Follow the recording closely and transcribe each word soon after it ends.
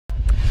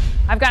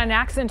I've got an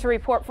accident to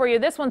report for you.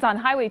 This one's on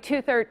Highway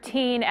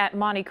 213 at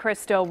Monte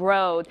Cristo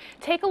Road.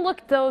 Take a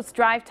look at those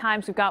drive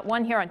times. We've got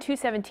one here on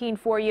 217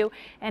 for you,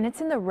 and it's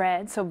in the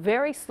red, so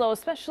very slow,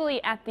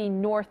 especially at the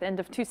north end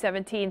of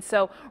 217,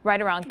 so right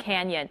around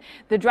Canyon.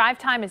 The drive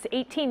time is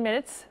 18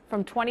 minutes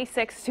from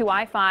 26 to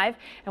I-5,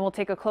 and we'll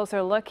take a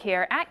closer look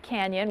here at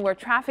Canyon, where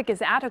traffic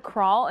is at a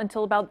crawl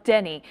until about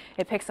Denny.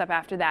 It picks up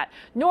after that.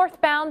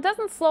 Northbound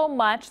doesn't slow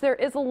much. There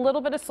is a little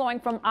bit of slowing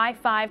from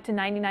I-5 to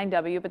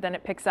 99W, but then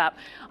it picks up.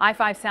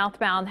 I-5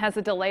 southbound has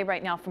a delay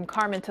right now from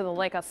Carmen to the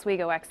Lake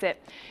Oswego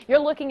exit. You're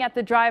looking at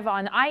the drive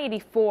on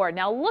I-84.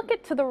 Now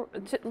look to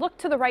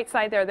the right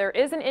side there. There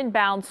is an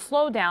inbound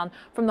slowdown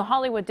from the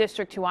Hollywood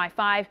district to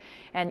I-5,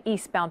 and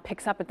eastbound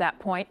picks up at that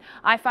point.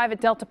 I-5 at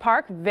Delta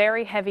Park,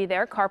 very heavy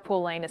there.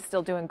 Carpool lane is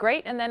still doing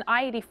great. And then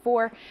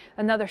I-84,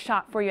 another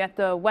shot for you at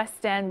the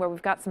west end, where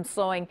we've got some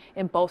slowing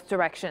in both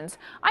directions.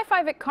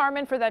 I-5 at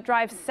Carmen for that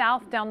drive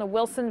south down to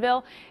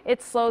Wilsonville.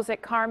 It slows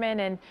at Carmen,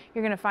 and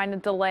you're going to find a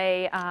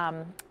delay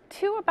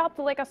to about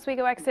the Lake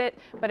Oswego exit,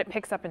 but it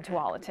picks up into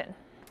Tualatin.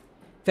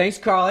 Thanks,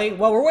 Carly.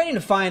 Well, we're waiting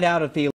to find out if the